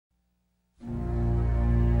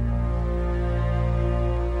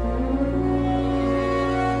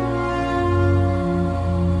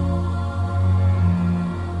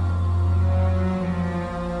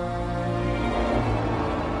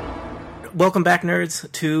Welcome back,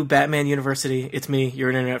 nerds, to Batman University. It's me, your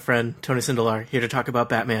internet friend, Tony Sindelar, here to talk about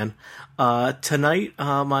Batman. Tonight,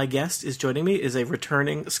 my guest is joining me, is a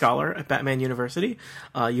returning scholar at Batman University.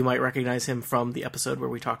 You might recognize him from the episode where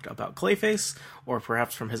we talked about Clayface, or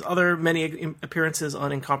perhaps from his other many appearances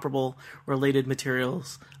on Incomparable related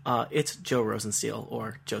materials. It's Joe Rosensteel,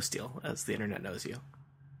 or Joe Steele, as the internet knows you.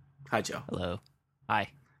 Hi, Joe. Hello. Hi.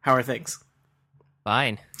 How are things?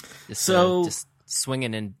 Fine. Just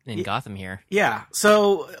swinging in Gotham here. Yeah.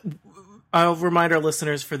 So I'll remind our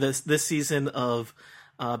listeners for this season of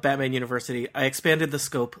Batman University, I expanded the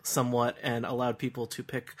scope somewhat and allowed people to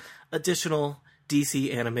pick additional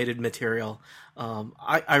DC animated material.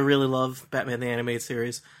 I really love Batman the Animated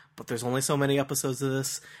Series, but there's only so many episodes of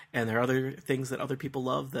this, and there are other things that other people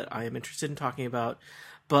love that I am interested in talking about.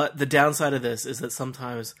 But the downside of this is that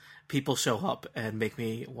sometimes people show up and make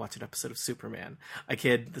me watch an episode of Superman. I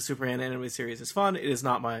kid, the Superman animated series is fun. It is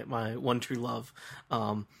not my one true love.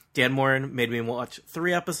 Dan Morin made me watch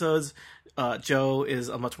 3 episodes. Joe is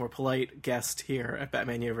a much more polite guest here at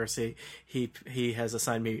Batman University. He has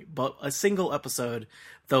assigned me but a single episode,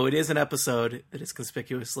 though it is an episode that is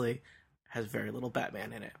conspicuously has very little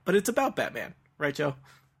Batman in it. But it's about Batman, right, Joe?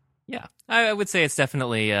 Yeah, I would say it's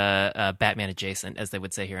definitely Batman adjacent, as they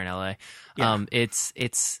would say here in LA. Yeah.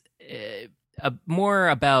 It's more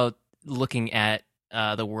about looking at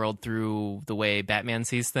the world through the way Batman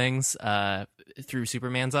sees things, through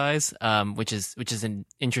Superman's eyes, which is an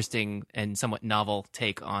interesting and somewhat novel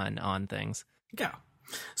take on things. Yeah.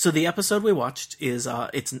 So the episode we watched is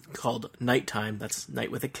it's called Nighttime. That's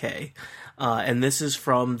night with a K, and this is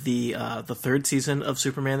from the 3rd season of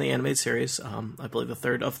Superman the Animated Series. I believe the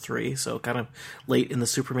 3rd of 3, so kind of late in the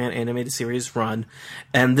Superman Animated Series run.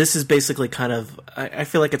 And this is basically kind of I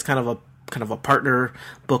feel like it's kind of a partner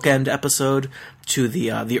bookend episode to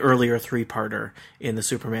the earlier 3-parter in the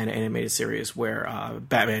Superman Animated Series, where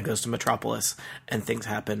Batman goes to Metropolis and things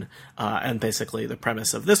happen. And basically the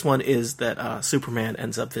premise of this one is that Superman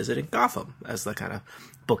ends up visiting Gotham as the kind of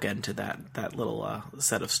bookend to that little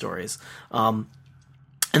set of stories. And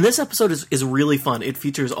this episode is really fun. It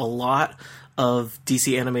features a lot of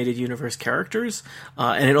DC Animated Universe characters,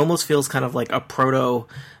 and it almost feels kind of like a proto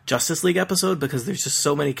Justice League episode, because there's just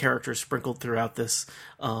so many characters sprinkled throughout this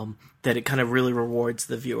that it kind of really rewards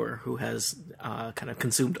the viewer who has kind of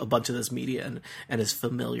consumed a bunch of this media and is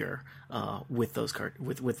familiar with those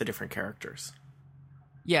with the different characters.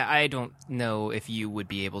 Yeah, I don't know if you would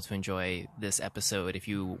be able to enjoy this episode if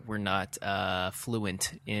you were not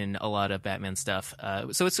fluent in a lot of Batman stuff.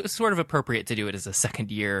 So it's sort of appropriate to do it as a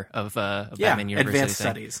second year of Batman University advanced thing.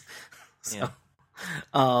 Studies. So. Yeah.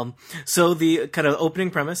 So the kind of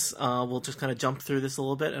opening premise, we'll just kind of jump through this a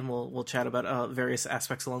little bit, and we'll chat about various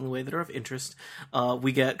aspects along the way that are of interest.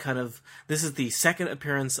 We get this is the second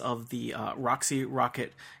appearance of the Roxy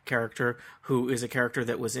Rocket character, who is a character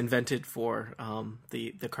that was invented for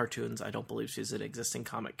the cartoons. I don't believe she's an existing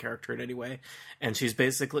comic character in any way, and she's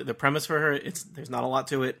basically, the premise for her, there's not a lot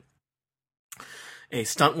to it. A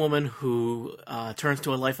stunt woman who turns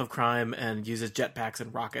to a life of crime and uses jetpacks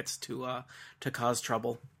and rockets to cause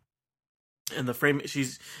trouble. And the frame,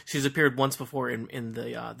 she's appeared once before in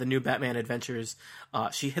the new Batman Adventures.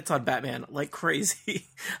 She hits on Batman like crazy,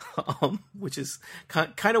 which is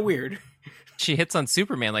kind of weird. She hits on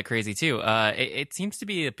Superman like crazy too. It seems to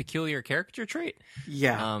be a peculiar caricature trait.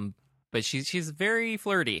 Yeah. But she's very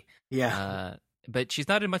flirty. Yeah. But she's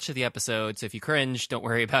not in much of the episode, so if you cringe, don't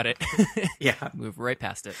worry about it. Yeah. Move right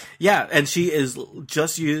past it. Yeah, and she is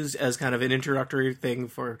just used as kind of an introductory thing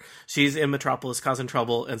she's in Metropolis causing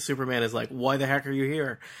trouble, and Superman is like, why the heck are you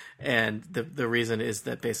here? And the reason is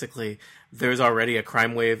that basically there's already a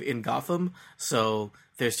crime wave in Gotham, so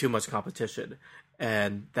there's too much competition.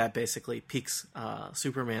 And that basically piques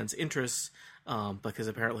Superman's interest, because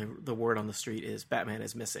apparently the word on the street is Batman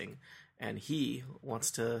is missing. And he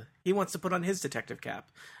wants to put on his detective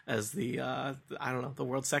cap as the the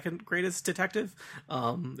world's second greatest detective.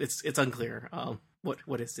 It's unclear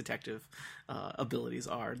what his detective abilities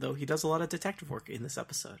are, though he does a lot of detective work in this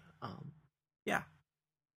episode. Yeah.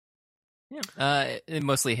 It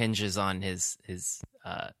mostly hinges on his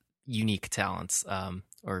unique talents,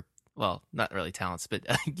 or well, not really talents, but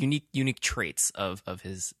unique traits of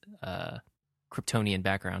his Kryptonian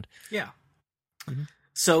background. Yeah. Mm-hmm.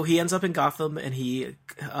 So he ends up in Gotham, and he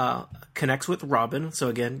connects with Robin. So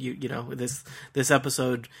again, you know this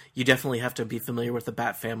episode, you definitely have to be familiar with the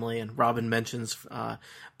Bat family. And Robin mentions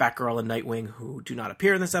Batgirl and Nightwing, who do not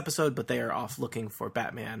appear in this episode, but they are off looking for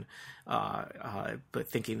Batman, but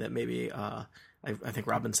thinking that maybe I think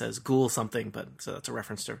Robin says Ghul something, but so that's a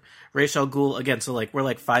reference to Ra's al Ghul again. So like we're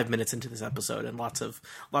like 5 minutes into this episode, and lots of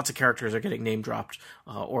characters are getting name dropped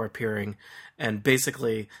or appearing, and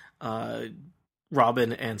basically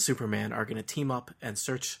Robin and Superman are going to team up and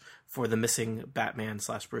search for the missing Batman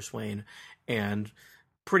 / Bruce Wayne, and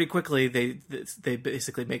pretty quickly they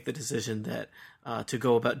basically make the decision that to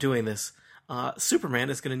go about doing this, Superman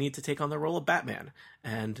is going to need to take on the role of Batman,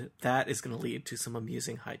 and that is going to lead to some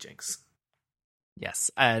amusing hijinks.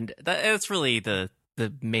 Yes, and that's really the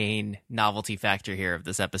main novelty factor here of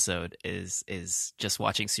this episode is just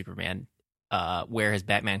watching Superman wear his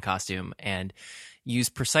Batman costume and use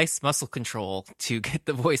precise muscle control to get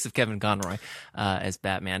the voice of Kevin Conroy as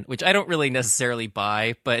Batman, which I don't really necessarily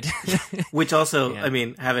buy, but which also, yeah. I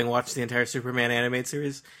mean, having watched the entire Superman animated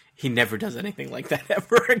series, he never does anything like that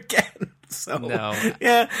ever again. So, no.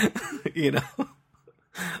 Yeah, you know.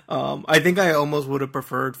 I think I almost would have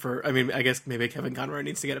preferred I guess maybe Kevin Conroy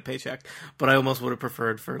needs to get a paycheck, but I almost would have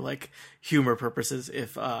preferred for like humor purposes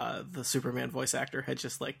if the Superman voice actor had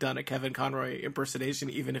just like done a Kevin Conroy impersonation,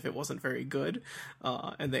 even if it wasn't very good,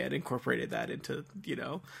 and they had incorporated that into, you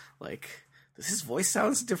know, like, does his voice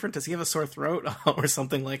sounds different? Does he have a sore throat or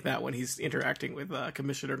something like that when he's interacting with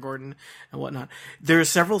Commissioner Gordon and whatnot? There's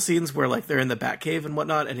several scenes where like they're in the Batcave and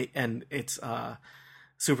whatnot, and it's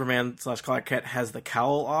Superman / Clark Kent has the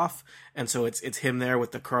cowl off, and so it's him there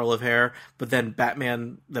with the curl of hair, but then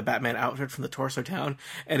the Batman outfit from the torso down,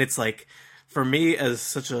 and it's like, for me as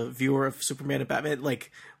such a viewer of Superman and Batman,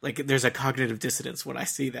 like there's a cognitive dissonance when I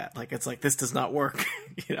see that. Like, it's like, this does not work,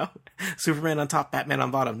 you know? Superman on top, Batman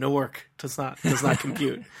on bottom, no work. Does not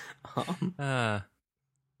compute. Yeah,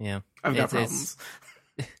 I've got problems.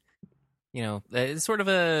 You know, it's sort of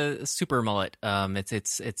a super mullet.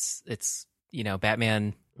 It's you know,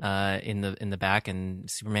 Batman in the back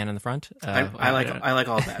and Superman in the front. I like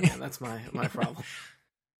all Batman. That's my problem.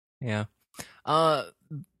 Yeah.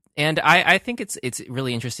 And I think it's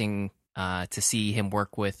really interesting to see him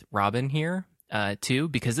work with Robin here too,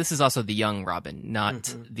 because this is also the young Robin,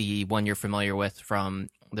 not the one you're familiar with from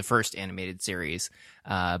the first animated series,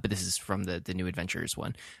 but this is from the New Adventures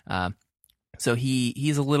one. So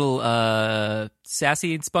he's a little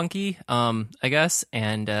sassy and spunky, I guess,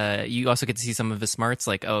 and you also get to see some of his smarts,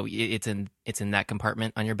 like, oh, it's in that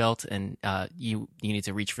compartment on your belt, and you need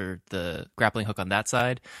to reach for the grappling hook on that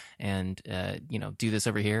side, and you know, do this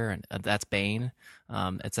over here, and that's Bane,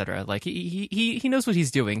 etc. Like he knows what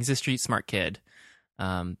he's doing. He's a street smart kid,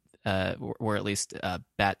 or at least a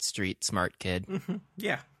Bat Street smart kid. Mm-hmm.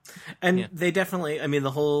 Yeah. And they definitely, I mean,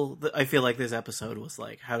 I feel like this episode was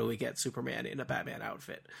like, how do we get Superman in a Batman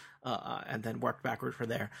outfit? And then work backward from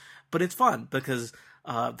there. But it's fun because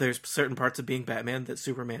there's certain parts of being Batman that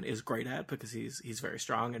Superman is great at, because he's very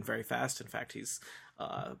strong and very fast. In fact, he's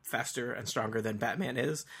faster and stronger than Batman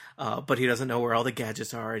is. But he doesn't know where all the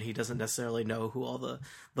gadgets are, and he doesn't necessarily know who all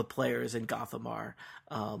the players in Gotham are.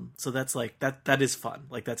 So that's like, that is fun.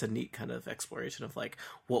 Like, that's a neat kind of exploration of like,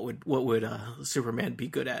 what would Superman be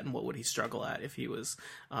good at, and what would he struggle at if he was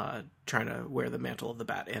trying to wear the mantle of the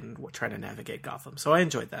Bat and trying to navigate Gotham. So I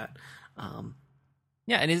enjoyed that.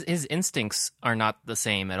 Yeah, and his instincts are not the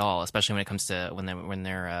same at all, especially when it comes to when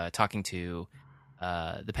they're talking to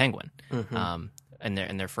the Penguin,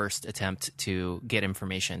 in their first attempt to get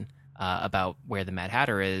information about where the Mad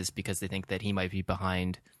Hatter is, because they think that he might be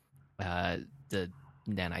behind the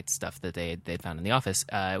nanite stuff that they'd found in the office.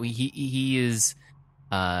 He is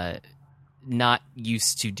not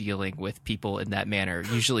used to dealing with people in that manner.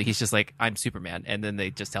 Usually he's just like, I'm Superman, and then they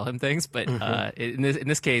just tell him things. But in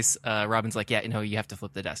this case, Robin's like, yeah, you have to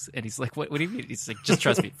flip the desk. And he's like, what do you mean? He's like, just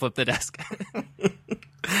trust me, flip the desk.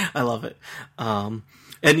 I love it. And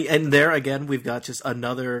there again, we've got just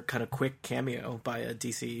another kind of quick cameo by a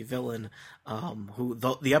DC villain, who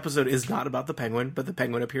the episode is not about the Penguin, but the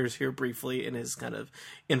Penguin appears here briefly in his kind of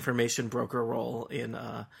information broker role in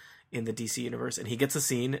the DC universe, and he gets a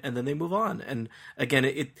scene, and then they move on. And again,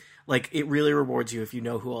 it really rewards you if you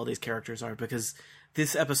know who all these characters are, because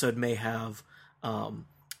this episode may have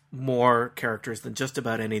more characters than just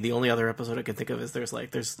about any. The only other episode I can think of is there's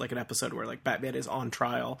an episode where like Batman is on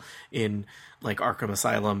trial in like Arkham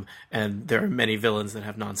Asylum, and there are many villains that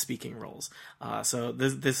have non-speaking roles. So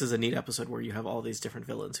this is a neat episode where you have all these different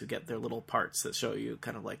villains who get their little parts that show you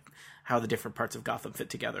kind of like how the different parts of Gotham fit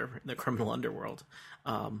together in the criminal underworld.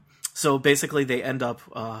 So basically they end up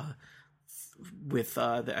with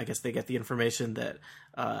I guess they get the information that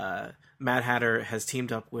Mad Hatter has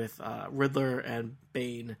teamed up with Riddler and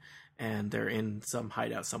Bane, and they're in some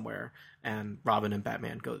hideout somewhere, and Robin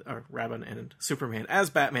and Superman as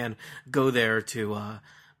Batman go there to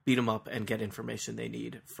beat them up and get information they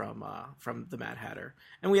need from the Mad Hatter.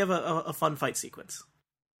 And we have a fun fight sequence.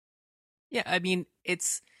 Yeah, I mean,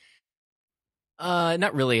 it's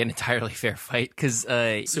not really an entirely fair fight because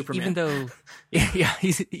Superman. even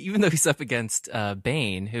though he's up against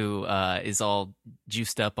Bane, who is all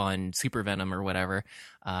juiced up on super venom or whatever,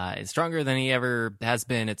 is stronger than he ever has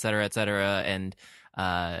been, et cetera, and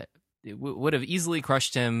would have easily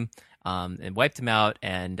crushed him and wiped him out,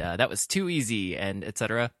 and that was too easy, and et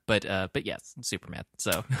cetera. But yes, Superman.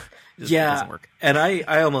 So it doesn't work. And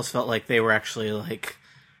I almost felt like they were actually like.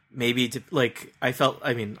 Maybe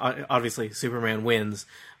I mean, obviously Superman wins,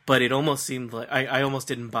 but it almost seemed like I almost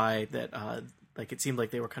didn't buy that. Like it seemed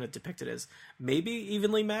like they were kind of depicted as maybe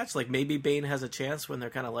evenly matched. Like maybe Bane has a chance when they're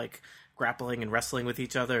kind of like grappling and wrestling with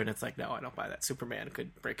each other, and it's like, no, I don't buy that. Superman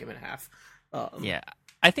could break him in half. Yeah,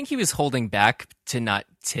 I think he was holding back to not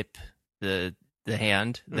tip the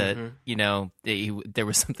hand that there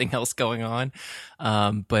was something else going on.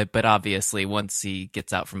 But obviously once he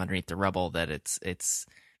gets out from underneath the rubble, that it's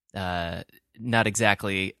not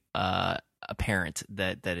exactly apparent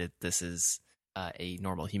that this is a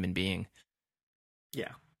normal human being. Yeah.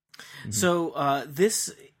 Mm-hmm. So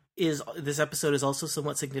this episode is also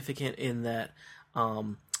somewhat significant in that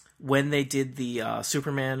when they did the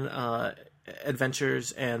Superman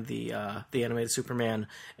adventures and the animated Superman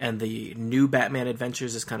and the new Batman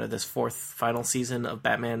adventures is kind of this fourth final season of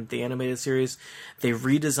Batman the animated series, they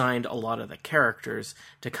redesigned a lot of the characters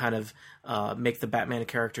to kind of make the Batman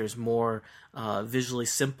characters more visually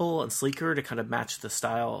simple and sleeker to kind of match the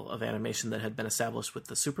style of animation that had been established with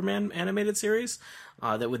the Superman animated series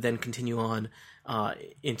that would then continue on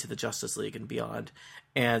into the Justice League and beyond.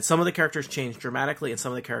 And some of the characters change dramatically, and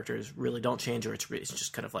some of the characters really don't change, or it's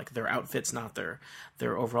just kind of like their outfits, not their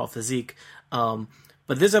overall physique.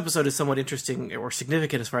 But this episode is somewhat interesting or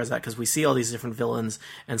significant as far as that, because we see all these different villains,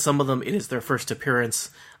 and some of them, it is their first appearance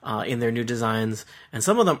in their new designs, and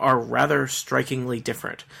some of them are rather strikingly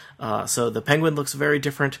different. So the Penguin looks very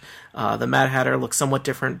different, the Mad Hatter looks somewhat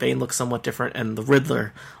different, Bane looks somewhat different, and the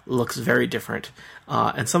Riddler looks very different.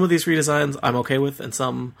 And some of these redesigns I'm okay with, and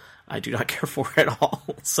some I do not care for at all.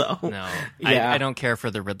 So no, yeah. I don't care for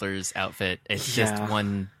the Riddler's outfit. It's just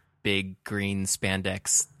one big green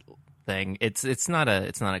spandex thing. It's not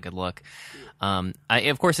a good look.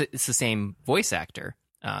 Of course it's the same voice actor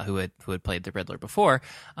who had played the Riddler before,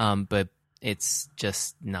 but it's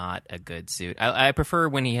just not a good suit. I prefer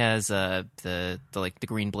when he has the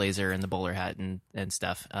green blazer and the bowler hat and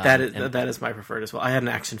stuff. That is my preferred as well. I had an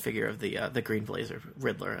action figure of the green blazer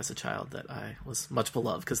Riddler as a child that I was much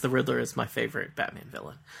beloved, because the Riddler is my favorite Batman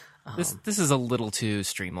villain. This is a little too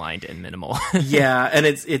streamlined and minimal. Yeah, and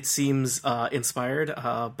it seems inspired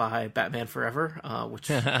by Batman Forever, which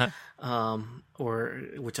I'm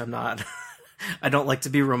not. I don't like to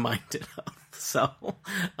be reminded of. So,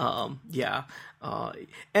 yeah,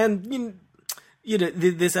 and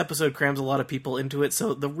this episode crams a lot of people into it.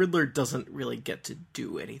 So the Riddler doesn't really get to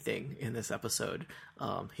do anything in this episode.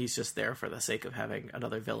 He's just there for the sake of having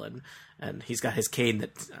another villain, and he's got his cane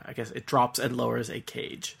that I guess it drops and lowers a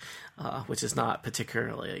cage, which is not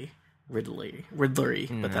particularly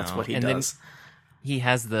Riddlery, but that's what he does. He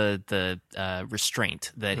has the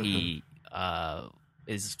restraint that he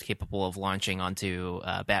is capable of launching onto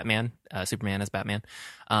Batman, Superman as Batman,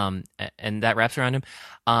 and that wraps around him.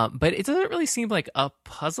 But it doesn't really seem like a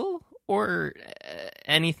puzzle or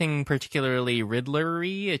anything particularly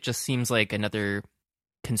Riddlery. It just seems like another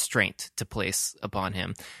constraint to place upon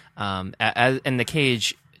him. And the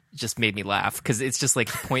cage just made me laugh, because it's just like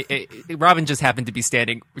Robin just happened to be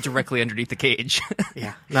standing directly underneath the cage.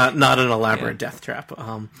 Yeah, not an elaborate death trap.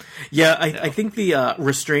 I think the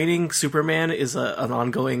restraining Superman is an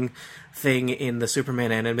ongoing thing in the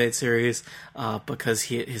Superman animated series, because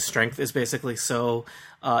his strength is basically so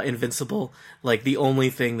invincible. Like the only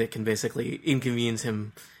thing that can basically inconvenience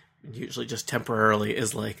him, usually just temporarily,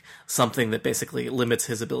 is like something that basically limits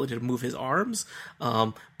his ability to move his arms,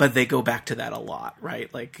 but they go back to that a lot,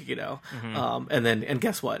 right? Like, and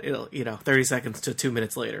guess what, it'll 30 seconds to 2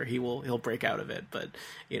 minutes later he'll break out of it, but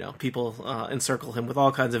people encircle him with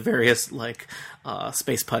all kinds of various like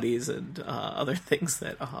space putties and other things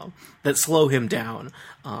that slow him down,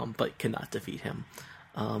 but cannot defeat him.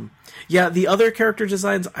 The other character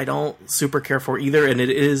designs I don't super care for either, and it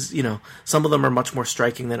is, some of them are much more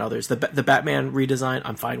striking than others. The Batman redesign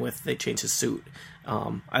I'm fine with. They changed his suit.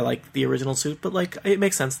 I like the original suit, but like it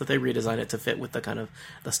makes sense that they redesign it to fit with the kind of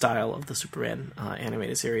the style of the Superman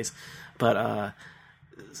animated series. But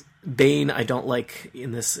Bane, I don't like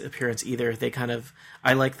in this appearance either.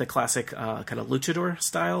 I like the classic kind of luchador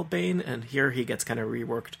style Bane, and here he gets kind of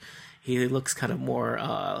reworked. He looks kind of more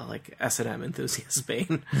like S&M enthusiast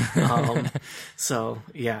Bane. So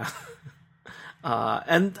yeah.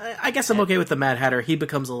 And I guess I'm okay with the Mad Hatter. He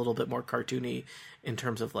becomes a little bit more cartoony in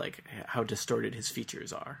terms of like how distorted his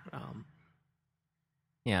features are.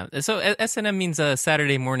 Yeah, so S&M means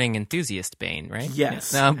Saturday morning enthusiast Bane, right?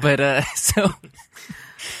 Yes. But so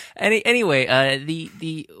anyway,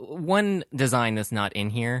 the one design that's not in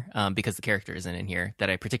here, because the character isn't in here, that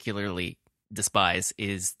I particularly despise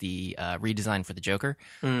is the redesign for the Joker.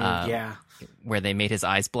 Yeah. Where they made his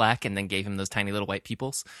eyes black and then gave him those tiny little white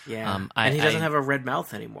pupils. Yeah. And he doesn't have a red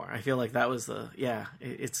mouth anymore. I feel like that was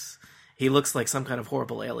he looks like some kind of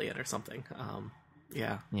horrible alien or something.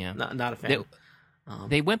 Yeah. Not a fan.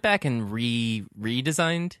 They went back and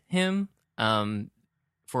redesigned him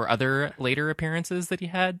for other later appearances that he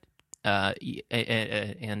had.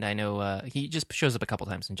 And I know he just shows up a couple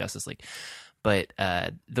times in Justice League. But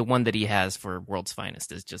the one that he has for World's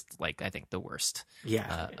Finest is just like, I think, the worst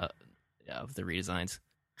of the redesigns.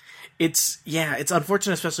 It's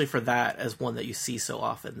unfortunate, especially for that as one that you see so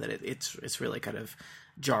often, that it's really kind of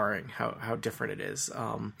jarring how different it is.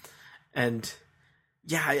 And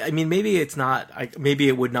yeah, I mean, maybe it's not. Maybe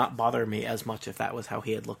it would not bother me as much if that was how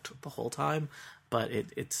he had looked the whole time. But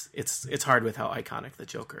it's hard with how iconic the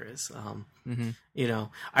Joker is. You know,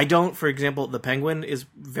 I don't. For example, the Penguin is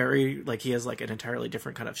very like he has like an entirely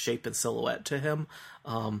different kind of shape and silhouette to him,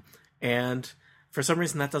 and for some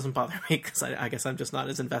reason that doesn't bother me because I guess I'm just not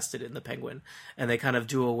as invested in the Penguin, and they kind of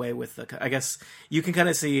do away with the. I guess you can kind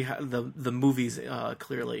of see how the movies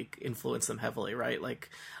clearly influence them heavily, right? Like.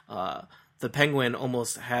 The Penguin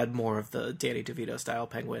almost had more of the Danny DeVito style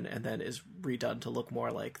Penguin, and then is redone to look more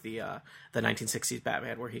like the 1960s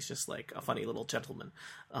Batman, where he's just like a funny little gentleman.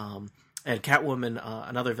 And Catwoman,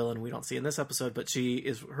 another villain we don't see in this episode, but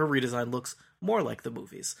her redesign looks more like the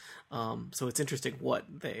movies. So it's interesting what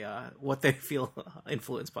they feel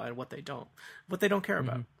influenced by and what they don't care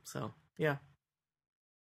about. So yeah.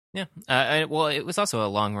 Yeah. Well, it was also a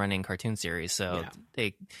long running cartoon series, so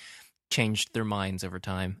they changed their minds over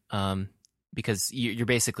time. Because you're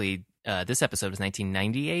basically this episode was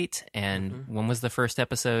 1998, and when was the first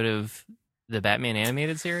episode of the Batman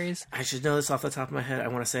animated series? I should know this off the top of my head. I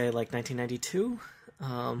want to say like 1992.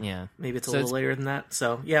 Maybe it's a little later than that.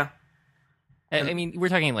 So yeah, I mean we're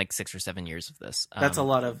talking like 6 or 7 years of this. That's a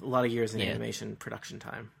lot of years in animation production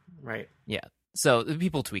time, right? Yeah. So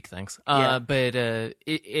people tweak things, but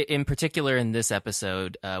in particular in this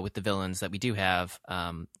episode with the villains that we do have.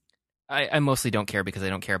 I mostly don't care because I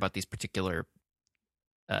don't care about these particular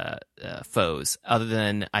foes, other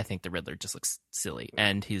than I think the Riddler just looks silly,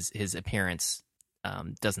 and his appearance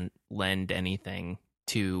doesn't lend anything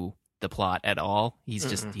to the plot at all. He's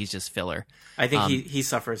just filler. I think he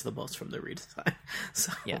suffers the most from the redesign.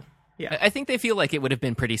 So yeah. I think they feel like it would have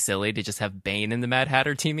been pretty silly to just have Bane and the Mad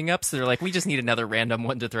Hatter teaming up, so they're like, we just need another random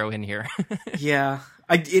one to throw in here. Yeah.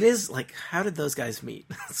 It is like, how did those guys meet?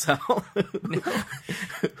 So,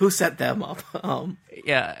 who set them up?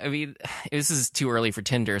 Yeah, I mean, this is too early for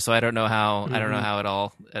Tinder, so I don't know how it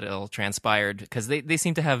all transpired because they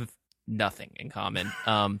seem to have nothing in common.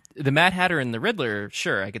 The Mad Hatter and the Riddler,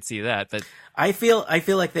 sure, I could see that, but I feel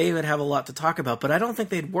like they would have a lot to talk about, but I don't think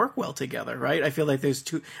they'd work well together, right? I feel like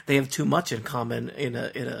they have too much in common in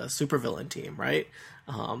a supervillain team, right?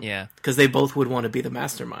 Because they both would want to be the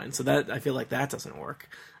mastermind, so that I feel like that doesn't work.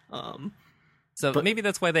 But maybe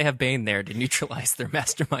that's why they have Bane there to neutralize their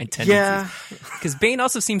mastermind tendencies. Yeah, because Bane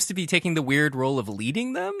also seems to be taking the weird role of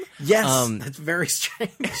leading them. Yes, that's very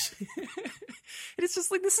strange. It's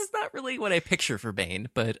just like, this is not really what I picture for Bane,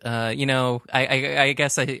 but I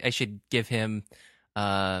guess I should give him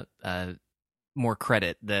more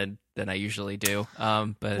credit than I usually do.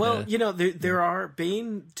 But there are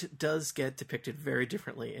Bane does get depicted very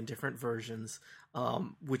differently in different versions,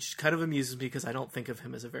 which kind of amuses me because I don't think of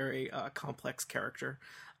him as a very complex character.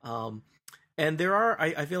 And there are,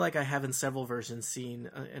 I feel like I have in several versions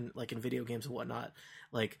seen, and like in video games and whatnot,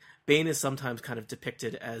 like Bane is sometimes kind of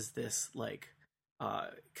depicted as this like.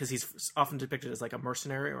 Because he's often depicted as like a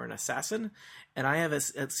mercenary or an assassin, and I have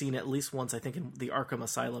seen at least once, I think in the Arkham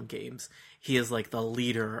Asylum games, he is like the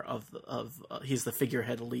leader of he's the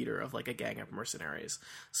figurehead leader of like a gang of mercenaries.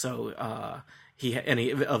 So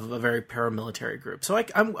of a very paramilitary group. So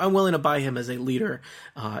I'm willing to buy him as a leader.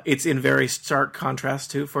 It's in very stark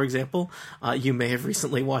contrast to, for example, you may have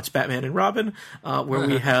recently watched Batman and Robin, where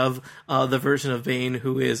we have the version of Bane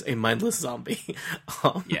who is a mindless zombie.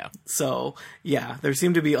 Yeah. So yeah, there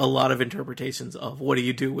seem to be a lot of interpretations of what do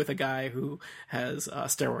you do with a guy who has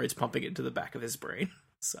steroids pumping into the back of his brain.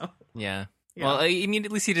 So yeah. Yeah. Well, I mean,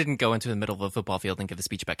 at least he didn't go into the middle of a football field and give a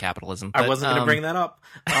speech about capitalism. I wasn't going to bring that up,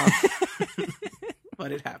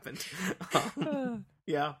 but it happened.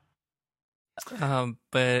 Yeah.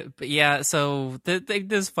 But yeah, so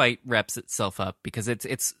this fight wraps itself up because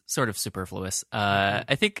it's sort of superfluous.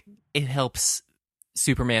 I think it helps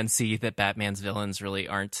Superman see that Batman's villains really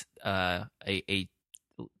aren't a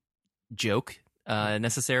joke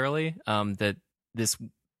necessarily. That this.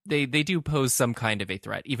 They do pose some kind of a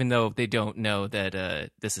threat, even though they don't know that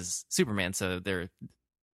this is Superman, so their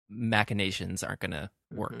machinations aren't going to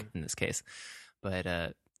work in this case.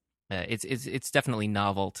 But it's definitely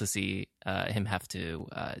novel to see him have to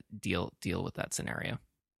deal with that scenario.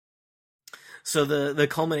 So the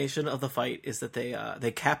culmination of the fight is that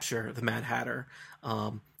they capture the Mad Hatter.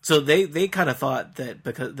 So they kind of thought that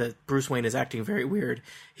because that Bruce Wayne is acting very weird,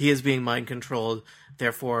 he is being mind controlled.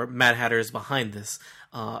 Therefore, Mad Hatter is behind this.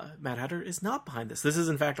 Mad Hatter is not behind this. This is,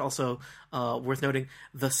 in fact, also worth noting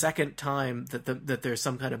the second time that there's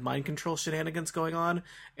some kind of mind control shenanigans going on,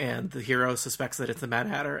 and the hero suspects that it's the Mad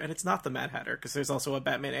Hatter, and it's not the Mad Hatter, because there's also a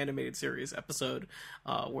Batman animated series episode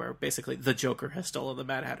where basically the Joker has stolen the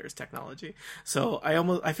Mad Hatter's technology. So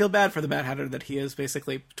I feel bad for the Mad Hatter that he has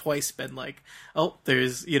basically twice been like, oh,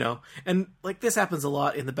 there's, and like this happens a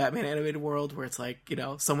lot in the Batman animated world where it's like,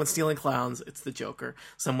 someone's stealing clowns, it's the Joker.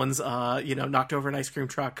 Someone's knocked over an ice cream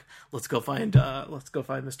truck. Let's go find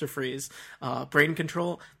Mr. Freeze. Brain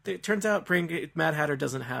control. It turns out Mad Hatter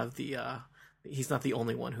doesn't have the. He's not the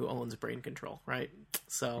only one who owns brain control, right?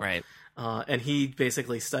 So right. And he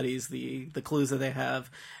basically studies the clues that they have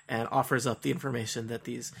and offers up the information that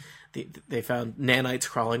they found nanites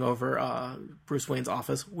crawling over Bruce Wayne's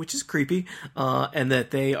office, which is creepy, and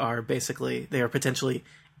that they are potentially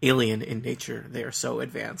alien in nature. They are so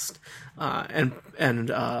advanced, and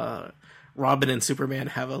Robin and Superman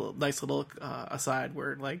have a nice little aside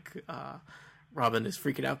where Robin is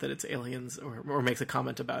freaking out that it's aliens or makes a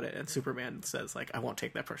comment about it, and Superman says I won't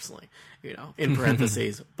take that personally, in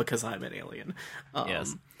parentheses because I'm an alien.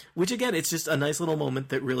 Yes. Which again, it's just a nice little moment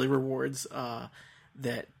that really rewards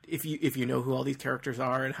that if you know who all these characters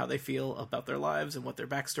are and how they feel about their lives and what their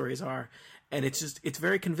backstories are. And it's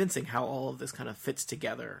very convincing how all of this kind of fits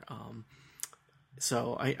together.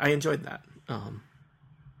 So I enjoyed that.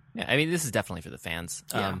 Yeah, I mean, this is definitely for the fans.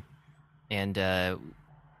 Yeah. And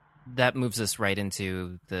that moves us right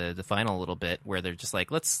into the final little bit where they're just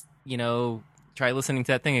like, let's, try listening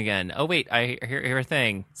to that thing again. Oh, wait, I hear a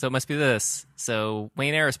thing. So it must be this. So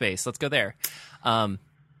Wayne Aerospace, let's go there.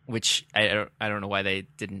 Which I don't know why they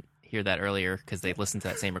didn't hear that earlier, because they listened to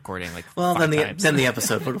that same recording times. Then the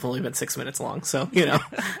episode would have only been 6 minutes long, so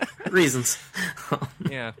reasons.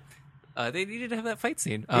 Yeah, they needed to have that fight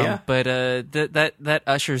scene. Yeah. But that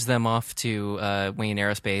ushers them off to Wayne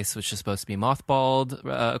Aerospace, which is supposed to be mothballed,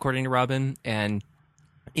 according to Robin. And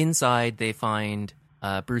inside they find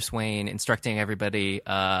Bruce Wayne instructing everybody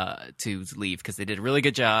to leave because they did a really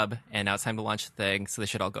good job, and now it's time to launch the thing, so they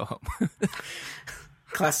should all go home.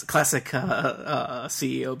 Classic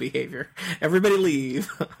CEO behavior. Everybody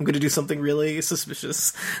leave. I'm going to do something really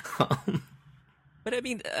suspicious. But I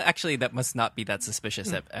mean, actually, that must not be that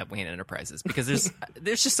suspicious at Wayne Enterprises, because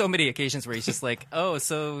there's just so many occasions where he's just like, oh,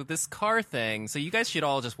 so this car thing, so you guys should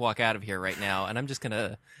all just walk out of here right now, and I'm just going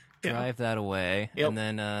to drive that away. Yep. And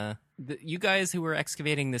then you guys who were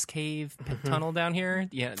excavating this cave tunnel down here,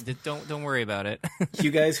 don't worry about it. You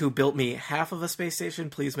guys who built me half of a space station,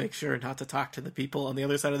 please make sure not to talk to the people on the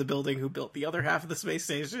other side of the building who built the other half of the space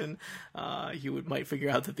station. You might figure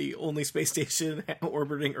out that the only space station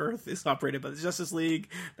orbiting Earth is operated by the Justice League.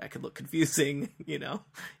 That could look confusing,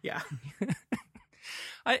 Yeah.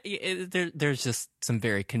 There's just some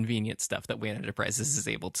very convenient stuff that Wayne Enterprises is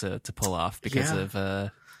able to pull off because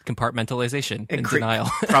of compartmentalization and denial.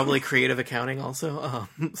 Probably creative accounting also.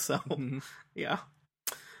 Yeah.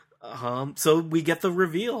 So we get the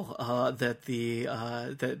reveal that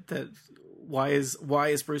that why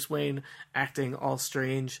is Bruce Wayne acting all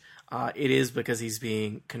strange? It is because he's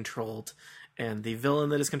being controlled, and the villain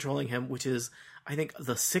that is controlling him, which is I think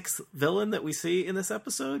the sixth villain that we see in this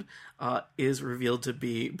episode, is revealed to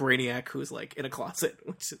be Brainiac, who's in a closet,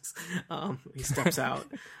 which is he steps out,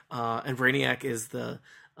 and Brainiac is the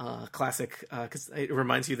classic, because it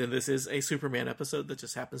reminds you that this is a Superman episode that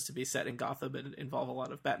just happens to be set in Gotham and involve a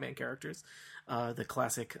lot of Batman characters. The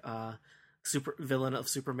classic super villain of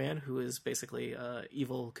Superman, who is basically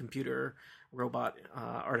evil computer robot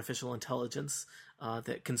artificial intelligence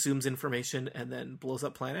that consumes information and then blows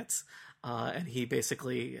up planets. And he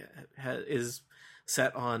basically is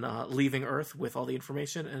set on leaving Earth with all the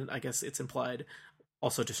information, and I guess it's implied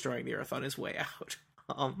also destroying the Earth on his way out.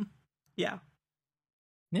 Yeah.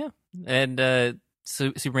 And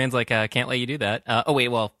so Superman's like, can't let you do that. Oh wait,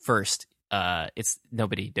 well, first, it's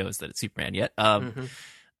nobody knows that it's Superman yet.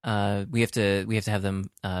 We have to have them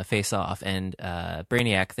face off, and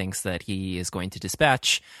Brainiac thinks that he is going to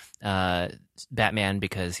dispatch Batman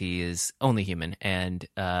because he is only human, and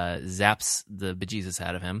zaps the bejesus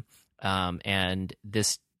out of him. And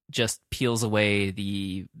this just peels away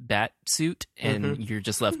the bat suit, and you're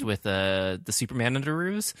just left with the Superman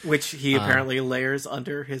underoos, which he apparently layers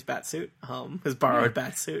under his bat suit, his borrowed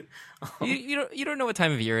bat suit. You don't know what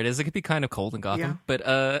time of year it is. It could be kind of cold in Gotham, but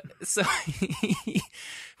so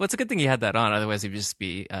well, it's a good thing he had that on. Otherwise, he'd just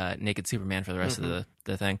be naked Superman for the rest of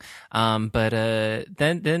the thing. But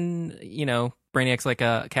then Brainiac's like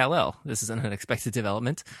Kal-El. This is an unexpected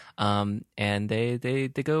development. And they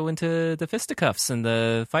go into the fisticuffs and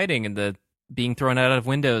the fighting and the being thrown out of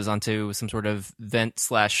windows onto some sort of vent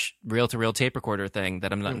 / reel-to-reel tape recorder thing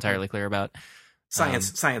that I'm not entirely clear about.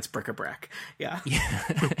 Science bric-a-brac. Yeah.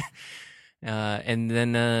 And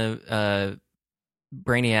then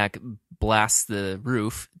Brainiac blasts the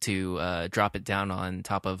roof to drop it down on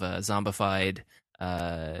top of a zombified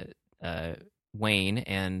Wayne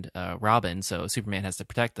and Robin, so Superman has to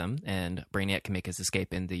protect them, and Brainiac can make his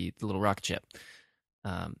escape in the little rocket ship.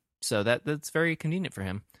 So that's very convenient for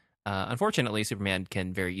him. Unfortunately, Superman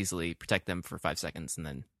can very easily protect them for 5 seconds and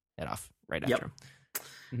then head off right after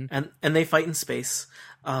him. And they fight in space.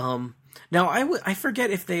 Now, I forget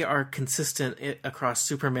if they are consistent across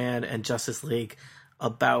Superman and Justice League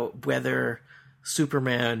about whether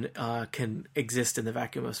Superman can exist in the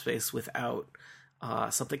vacuum of space without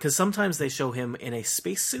something. Because sometimes they show him in a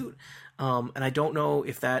spacesuit, and I don't know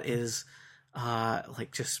if that is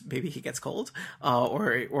like just maybe he gets cold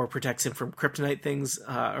or protects him from kryptonite things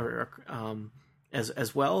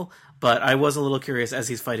as well. But I was a little curious as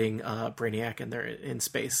he's fighting Brainiac and they're in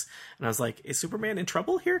space, and I was like, is Superman in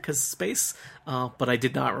trouble here because space? But I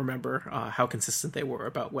did not remember how consistent they were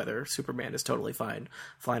about whether Superman is totally fine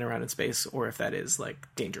flying around in space or if that is like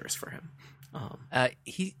dangerous for him. I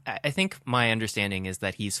think my understanding is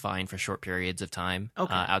that he's fine for short periods of time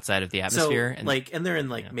outside of the atmosphere. So, and they're in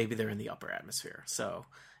maybe they're in the upper atmosphere, so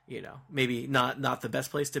maybe not the best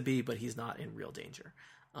place to be, but he's not in real danger.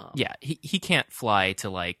 He can't fly to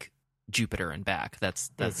like Jupiter and back. That's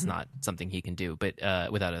not something he can do, but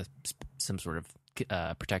without some sort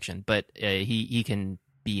of protection. But he can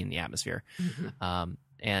be in the atmosphere,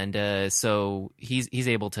 and so he's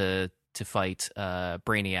able to fight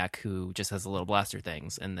Brainiac, who just has the little blaster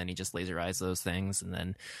things, and then he just laser eyes those things, and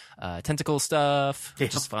then tentacle stuff,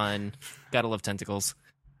 which is fun. Gotta love tentacles.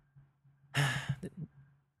 And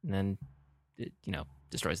then it,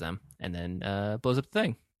 destroys them, and then blows up the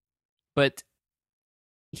thing. But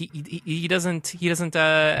he doesn't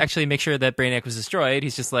actually make sure that Brainiac was destroyed.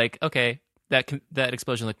 He's just like, okay, that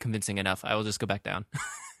explosion looked convincing enough. I will just go back down.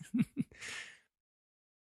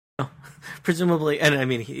 Presumably, and I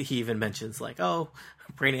mean, he even mentions like, oh,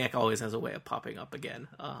 Brainiac always has a way of popping up again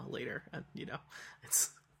later, and it's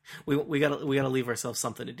we gotta leave ourselves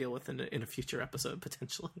something to deal with in a future episode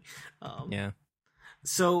potentially.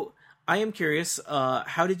 So I am curious,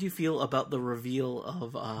 how did you feel about the reveal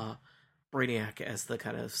of Brainiac as the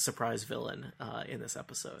kind of surprise villain in this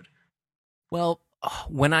episode? Well,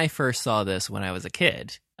 when I first saw this when I was a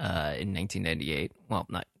kid in 1998, well,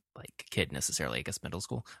 not like kid necessarily, I guess middle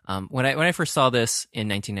school. When I first saw this in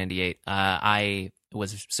 1998, I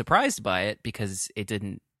was surprised by it because it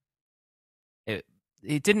didn't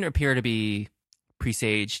appear to be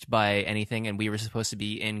presaged by anything, and we were supposed to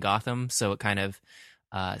be in Gotham, so it kind of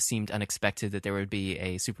seemed unexpected that there would be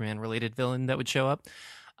a Superman-related villain that would show up.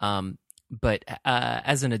 But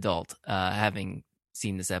as an adult, having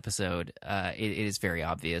seen this episode, it is very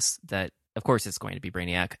obvious that, of course, it's going to be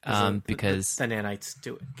Brainiac, because the nanites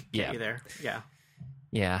do it. Get you there, yeah.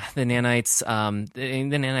 The nanites,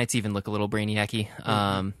 the nanites even look a little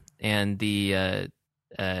Brainiac-y, and the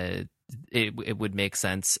it would make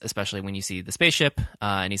sense, especially when you see the spaceship,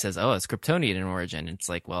 and he says, "Oh, it's Kryptonian in origin." It's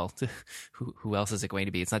like, well, who else is it going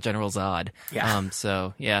to be? It's not General Zod. Yeah.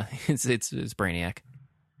 So yeah, it's Brainiac.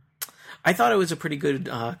 I thought it was a pretty good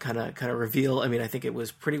kind of reveal. I mean, I think it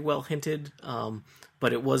was pretty well hinted,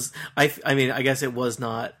 but it was. I mean, I guess it was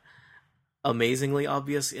not amazingly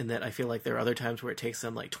obvious in that I feel like there are other times where it takes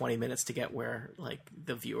them like 20 minutes to get where like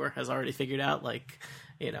the viewer has already figured out, like,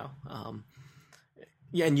 you know,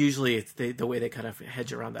 yeah, and usually it's the way they kind of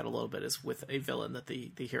hedge around that a little bit is with a villain that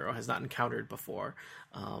the hero has not encountered before.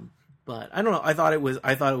 But I don't know. I thought it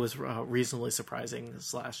was reasonably surprising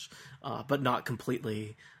slash, but not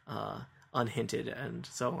completely unhinted, and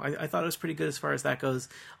so I thought it was pretty good as far as that goes.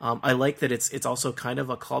 I like that it's also kind of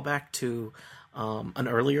a callback to an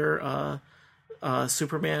earlier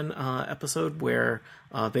Superman episode where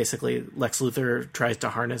basically Lex Luthor tries to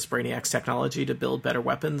harness Brainiac's technology to build better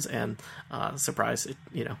weapons, and surprise, it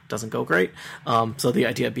doesn't go great. So the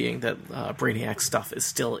idea being that Brainiac's stuff is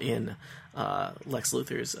still in Lex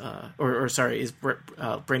Luthor's,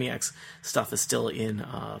 Brainiac's stuff is still in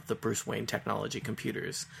the Bruce Wayne technology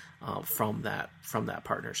computers from that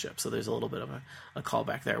partnership. So there's a little bit of a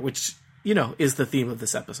callback there, which is the theme of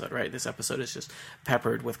this episode, right? This episode is just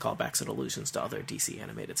peppered with callbacks and allusions to other DC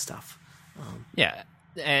animated stuff. Yeah,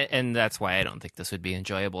 and that's why I don't think this would be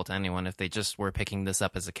enjoyable to anyone if they just were picking this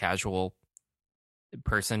up as a casual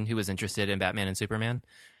person who was interested in Batman and Superman.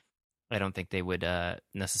 I don't think they would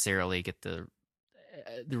necessarily get the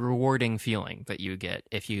rewarding feeling that you get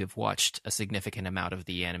if you've watched a significant amount of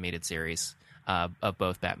the animated series of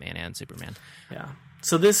both Batman and Superman. Yeah.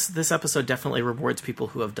 So this episode definitely rewards people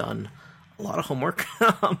who have done a lot of homework,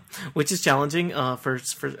 which is challenging for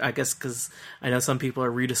I guess because I know some people are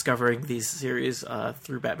rediscovering these series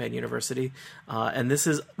through Batman University, and this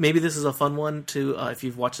is a fun one to if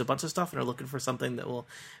you've watched a bunch of stuff and are looking for something that will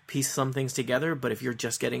piece some things together. But if you're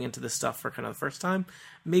just getting into this stuff for kind of the first time,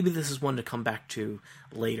 maybe this is one to come back to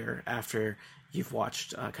later after you've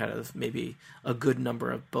watched kind of maybe a good number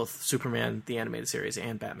of both Superman the animated series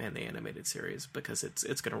and Batman the animated series, because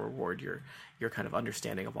it's going to reward your kind of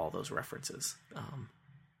understanding of all those references.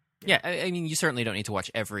 Yeah, I mean, you certainly don't need to watch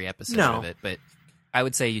every episode of it, but I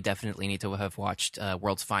would say you definitely need to have watched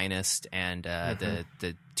World's Finest and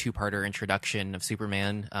the two-parter introduction of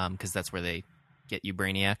Superman, because that's where they get you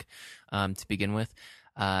Brainiac to begin with.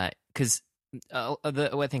 Because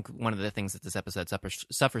I think one of the things that this episode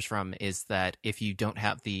suffers from is that if you don't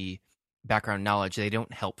have the background knowledge, they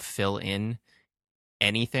don't help fill in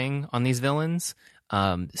anything on these villains.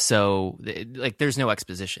 So like, there's no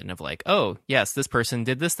exposition of like, oh yes, this person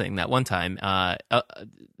did this thing that one time.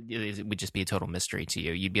 It would just be a total mystery to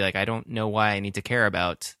you. You'd be like, I don't know why I need to care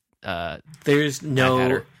about. There's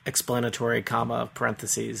no explanatory comma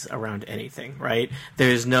parentheses around anything, right?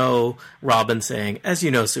 There's no Robin saying, as you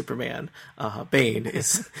know, Superman, Bane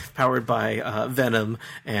is powered by Venom,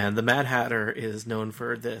 and the Mad Hatter is known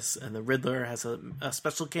for this, and the Riddler has a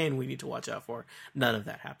special cane we need to watch out for. None of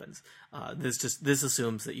that happens. This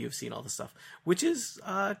assumes that you've seen all the stuff, which is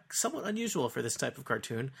somewhat unusual for this type of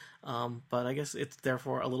cartoon. But I guess it's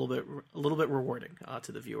therefore a little bit rewarding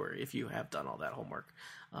to the viewer if you have done all that homework.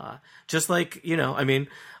 Just like, I mean,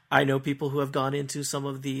 I know people who have gone into some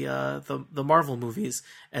of the Marvel movies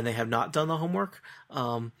and they have not done the homework,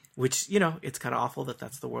 which, it's kind of awful that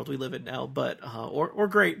that's the world we live in now, but or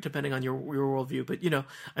great depending on your worldview. But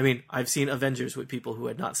I mean, I've seen Avengers with people who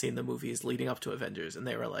had not seen the movies leading up to Avengers, and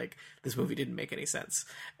they were like, this movie didn't make any sense.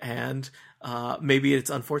 And maybe it's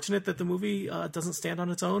unfortunate that the movie doesn't stand on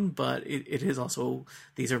its own, but it is also,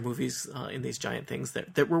 these are movies in these giant things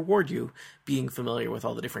that reward you being familiar with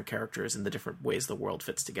all the different characters and the different ways the world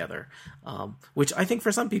fits together, which I think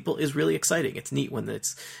for some people is really exciting. It's neat when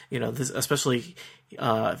it's, this, especially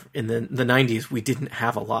in the 90s, we didn't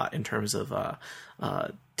have a lot in terms of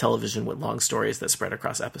television with long stories that spread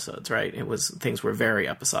across episodes, right? Things were very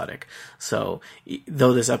episodic. So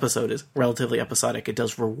though this episode is relatively episodic, it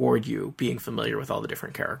does reward you being familiar with all the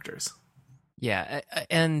different characters. Yeah,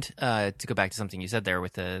 and to go back to something you said there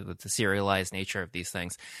with the serialized nature of these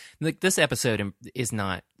things, like this episode is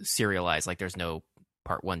not serialized. Like there's no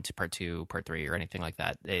part 1 to part 2, part 3, or anything like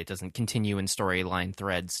that. It doesn't continue in storyline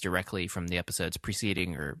threads directly from the episodes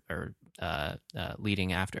preceding or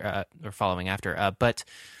leading after or following after. But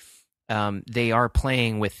they are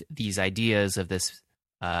playing with these ideas of this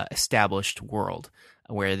established world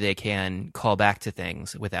where they can call back to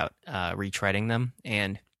things without retreading them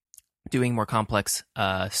and doing more complex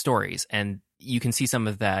stories. And you can see some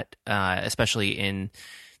of that, especially in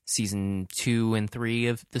season 2 and 3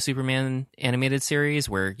 of the Superman animated series,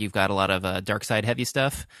 where you've got a lot of Darkseid heavy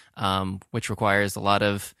stuff, which requires a lot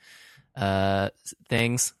of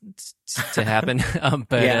things to happen.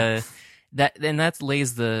 But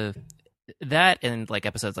that and like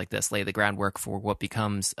episodes like this lay the groundwork for what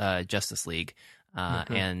becomes Justice League.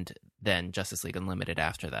 And than Justice League Unlimited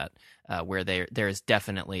after that, where there is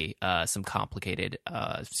definitely some complicated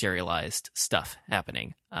serialized stuff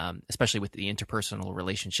happening, especially with the interpersonal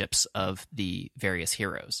relationships of the various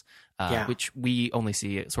heroes, which we only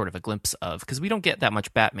see sort of a glimpse of because we don't get that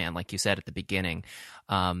much Batman, like you said at the beginning.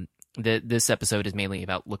 This episode is mainly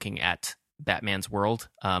about looking at Batman's world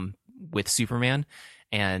with Superman,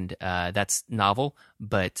 and that's novel.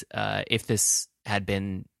 But if this had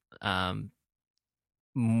been a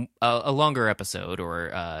longer episode or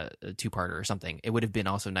a two-parter or something, it would have been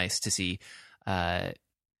also nice to see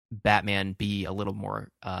Batman be a little more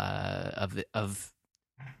of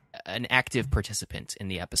an active participant in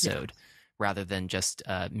the episode, rather than just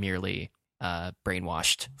merely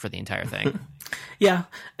brainwashed for the entire thing. Yeah,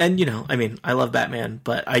 and I mean, I love Batman,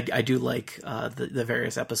 but I do like the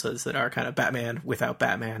various episodes that are kind of Batman without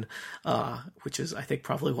Batman, which is, I think,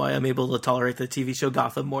 probably why I'm able to tolerate the TV show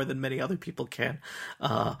Gotham more than many other people can.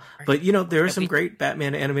 But there are some great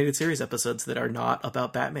Batman animated series episodes that are not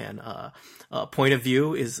about Batman. Point of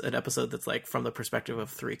View is an episode that's like from the perspective of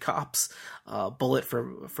three cops. Bullet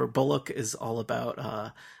for Bullock is all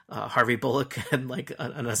about Harvey Bullock and like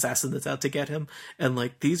an assassin that's out to get him, and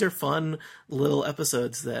like these are fun little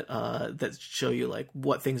episodes that show you like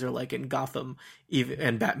what things are like in Gotham,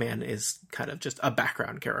 and Batman is kind of just a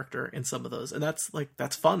background character in some of those, and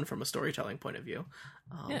that's fun from a storytelling point of view.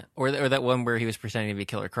 Or that one where he was pretending to be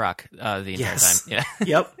Killer Croc the entire time. Yeah.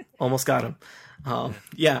 Yep, almost got him.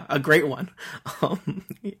 A great one.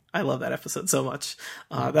 I love that episode so much.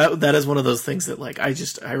 That is one of those things that like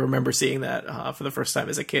I remember seeing that for the first time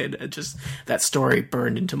as a kid. It just, that story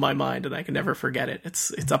burned into my mind, and I can never forget it.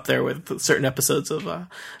 It's up there with certain episodes of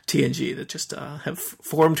TNG that just have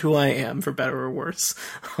formed who I am, for better or worse.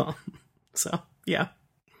 So yeah.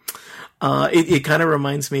 It kind of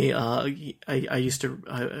reminds me. I used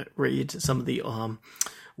to read some of the.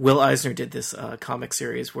 Will Eisner did this comic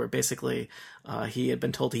series where basically he had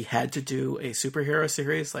been told he had to do a superhero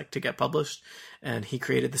series like to get published, and he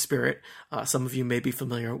created The Spirit. Some of you may be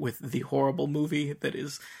familiar with the horrible movie that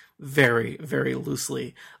is very, very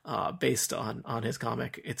loosely based on his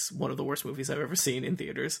comic. It's one of the worst movies I've ever seen in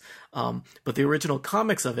theaters. But the original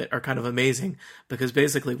comics of it are kind of amazing because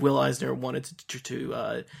basically Will Eisner wanted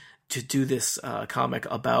to do this comic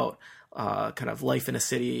about kind of life in a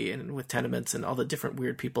city and with tenements and all the different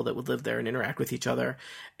weird people that would live there and interact with each other.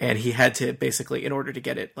 And he had to basically, in order to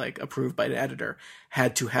get it like approved by an editor,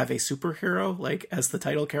 had to have a superhero like as the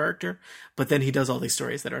title character. But then he does all these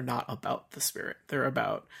stories that are not about the Spirit. They're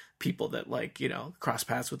about people that like, cross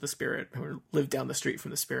paths with the Spirit or live down the street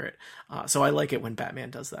from the Spirit. So I like it when Batman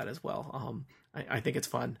does that as well. I think it's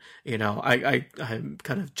fun. I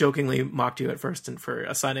kind of jokingly mocked you at first and for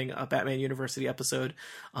assigning a Batman University episode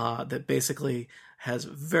that basically has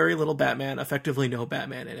very little Batman, effectively no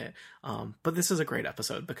Batman in it. But this is a great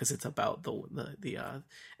episode because it's about the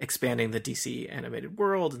expanding the DC animated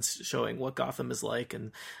world and showing what Gotham is like.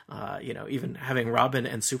 And, even having Robin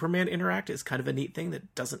and Superman interact is kind of a neat thing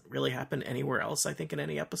that doesn't really happen anywhere else, I think, in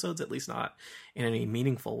any episodes, at least not in any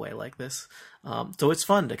meaningful way like this. So it's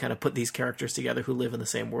fun to kind of put these characters together who live in the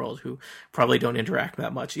same world, who probably don't interact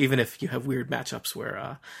that much, even if you have weird matchups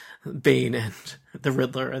where Bane and the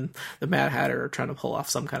Riddler and the Mad Hatter are trying to pull off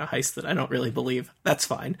some kind of heist that I don't really believe. That's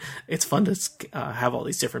fine. It's fun to have all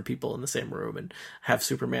these different people in the same room and have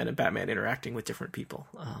Superman and Batman interacting with different people.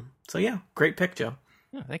 So yeah, great pick, Joe.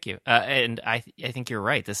 Oh, thank you. And I think you're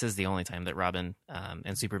right. This is the only time that Robin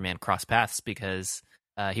and Superman cross paths because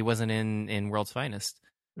he wasn't in World's Finest.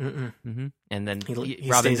 Mm-hmm. And then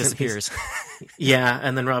Robin disappears. Yeah,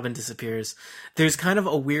 and then Robin disappears. There's kind of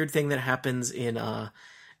a weird thing that happens in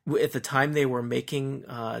at the time they were making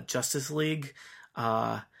Justice League.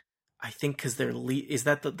 I think because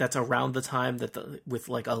that's around the time that with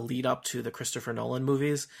like a lead up to the Christopher Nolan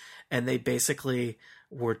movies, and they basically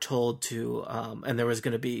were told to and there was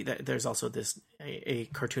going to be there's also a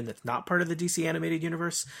cartoon that's not part of the DC animated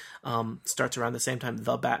universe, starts around the same time,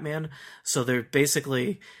 The Batman. So they're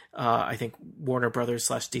basically I think Warner Brothers /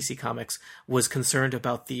 DC Comics was concerned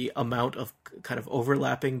about the amount of kind of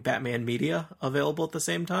overlapping Batman media available at the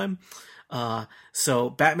same time. So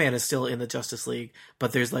Batman is still in the Justice League,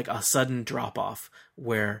 but there's like a sudden drop off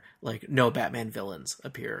where like no Batman villains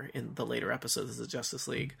appear in the later episodes of the Justice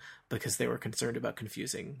League because they were concerned about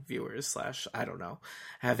confusing viewers / I don't know,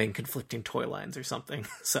 having conflicting toy lines or something.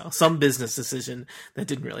 So some business decision that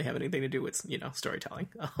didn't really have anything to do with, storytelling.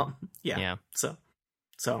 Yeah.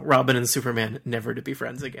 So Robin and Superman never to be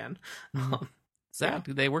friends again. Sad.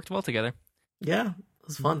 They worked well together. Yeah, it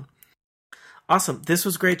was fun. Awesome. This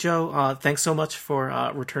was great, Joe. Thanks so much for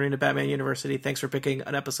returning to Batman University. Thanks for picking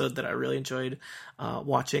an episode that I really enjoyed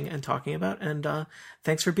watching and talking about. And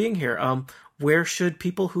thanks for being here. Where should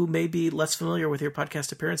people who may be less familiar with your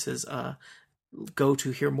podcast appearances go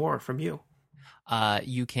to hear more from you?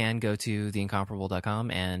 You can go to theincomparable.com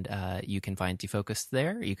and you can find Defocused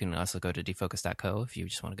there. You can also go to defocus.co if you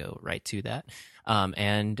just want to go right to that.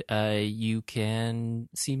 And you can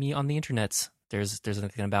see me on the internets. There's an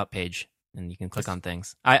About page, and you can click on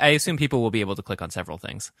things. I assume people will be able to click on several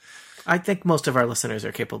things. I think most of our listeners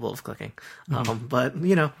are capable of clicking. But,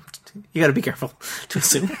 you got to be careful to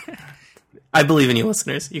assume. I believe in you,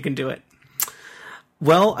 listeners. You can do it.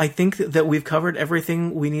 Well, I think that we've covered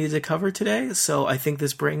everything we needed to cover today, so I think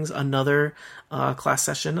this brings another class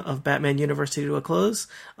session of Batman University to a close.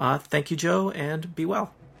 Thank you, Joe, and be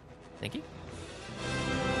well. Thank you.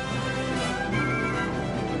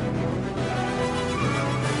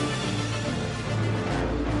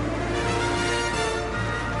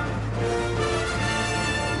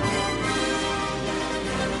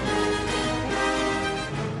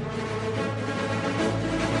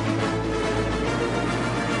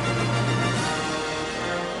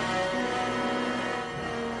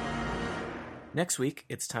 Next week,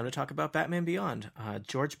 it's time to talk about Batman Beyond.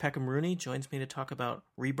 George Peckham Rooney joins me to talk about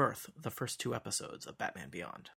Rebirth, the first 2 episodes of Batman Beyond.